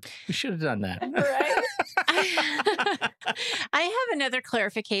episode. We should have done that. Right. I have another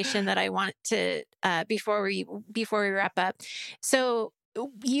clarification that I want to before we wrap up. So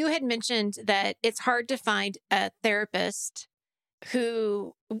you had mentioned that it's hard to find a therapist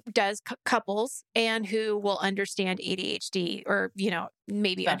who does couples and who will understand ADHD or,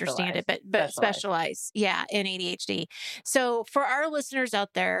 maybe understand it, but specialize. Yeah. In ADHD. So for our listeners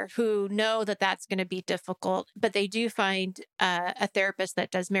out there who know that that's going to be difficult, but they do find a therapist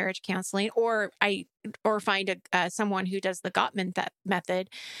that does marriage counseling or find someone who does the Gottman method.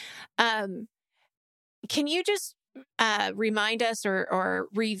 Can you just remind us or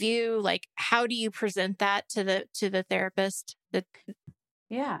review, like, how do you present that to the therapist?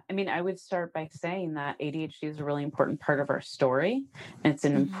 Yeah, I mean, I would start by saying that ADHD is a really important part of our story. And it's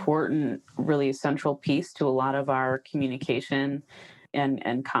an important, really central piece to a lot of our communication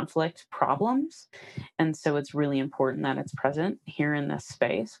and conflict problems. And so it's really important that it's present here in this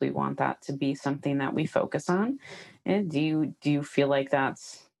space. We want that to be something that we focus on. And do you feel like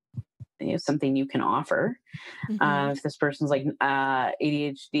that's something you can offer? If this person's like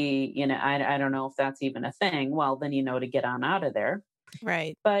ADHD, I don't know if that's even a thing. Well, then to get on out of there.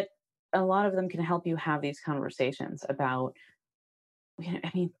 Right. But a lot of them can help you have these conversations about,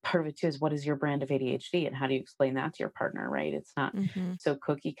 part of it too is, what is your brand of ADHD and how do you explain that to your partner, right? It's not so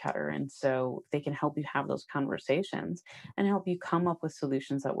cookie cutter. And so they can help you have those conversations and help you come up with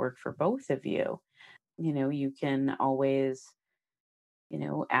solutions that work for both of you. You can always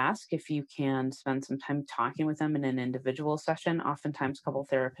ask if you can spend some time talking with them in an individual session. Oftentimes couple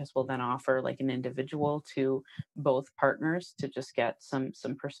therapists will then offer like an individual to both partners to just get some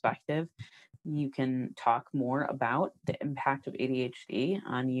perspective. You can talk more about the impact of ADHD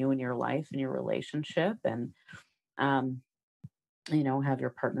on you and your life and your relationship, and have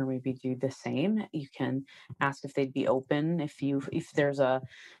your partner maybe do the same. You can ask if they'd be open if there's a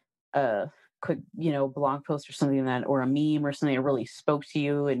quick, blog post or something or a meme or something that really spoke to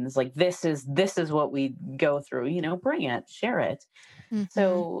you and is like, this is what we go through, bring it, share it.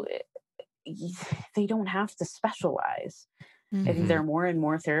 So they don't have to specialize. I think there are more and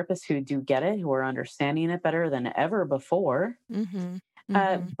more therapists who do get it, who are understanding it better than ever before.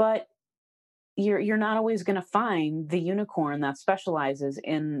 But you're not always going to find the unicorn that specializes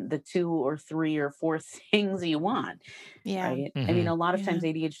in the 2 or 3 or 4 things you want. Yeah. Right. I mean, a lot of times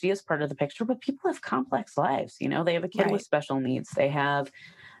ADHD is part of the picture, but people have complex lives. They have a kid with special needs. They have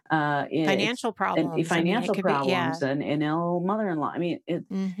financial problems, problems, and an ill mother-in-law. I mean,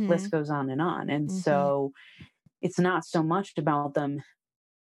 list goes on. And so it's not so much about them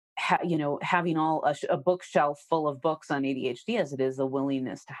having a bookshelf full of books on ADHD as it is the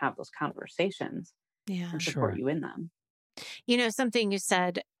willingness to have those conversations and support you in them. Something you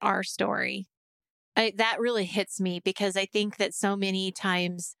said, our story, that really hits me because I think that so many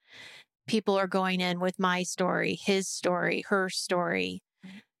times people are going in with my story, his story, her story.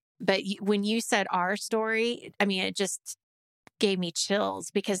 But when you said our story, I mean, it just gave me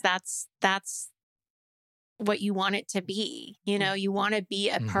chills because that's what you want it to be. You want to be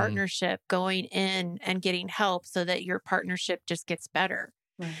a partnership going in and getting help so that your partnership just gets better.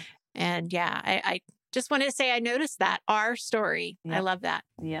 Right. And I just wanted to say I noticed that, our story. Yep. I love that.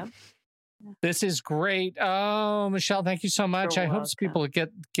 Yeah. This is great. Oh, Michelle, thank you so much. I hope people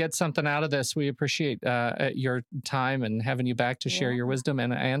get something out of this. We appreciate your time and having you back to share your wisdom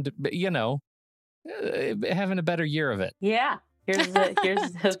and having a better year of it. Yeah. Here's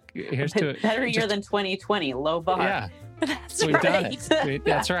to a better year than 2020. Low bar. Yeah. We've done it.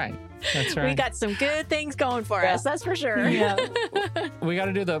 That's right. We got some good things going for us. That's for sure. Yeah. we got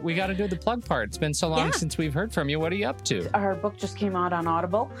to do the plug part. It's been so long since we've heard from you. What are you up to? Our book just came out on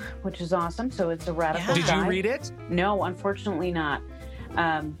Audible, which is awesome. So it's a radical Did you read it? No, unfortunately not.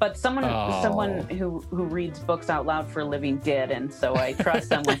 But someone who reads books out loud for a living did, and so I trust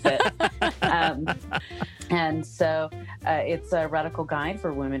them with it. And so it's a radical guide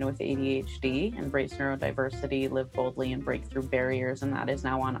for women with ADHD, embrace neurodiversity, live boldly, and break through barriers, and that is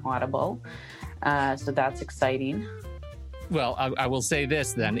now on Audible. So that's exciting. Well, I will say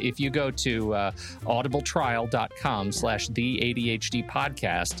this then. If you go to audibletrial.com/the-ADHD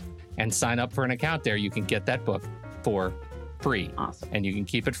podcast and sign up for an account there, you can get that book for free. Awesome. And you can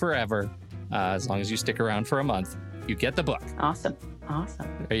keep it forever as long as you stick around for a month. You get the book. Awesome.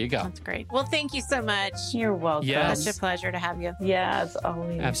 There you go. That's great. Well, thank you so much. You're welcome. Yes. Such a pleasure to have you. Yes,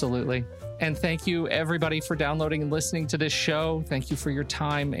 always. Absolutely. And thank you, everybody, for downloading and listening to this show. Thank you for your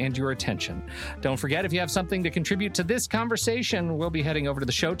time and your attention. Don't forget, if you have something to contribute to this conversation, we'll be heading over to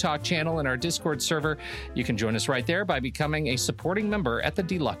the Show Talk channel in our Discord server. You can join us right there by becoming a supporting member at the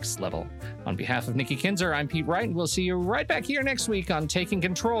deluxe level. On behalf of Nikki Kinzer, I'm Pete Wright, and we'll see you right back here next week on Taking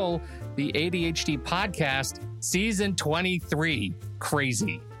Control, the ADHD podcast, season 23.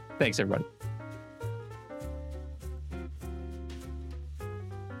 Crazy. Thanks, everybody.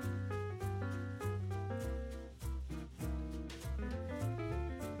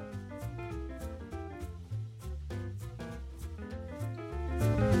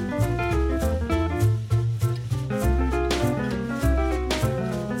 Bye.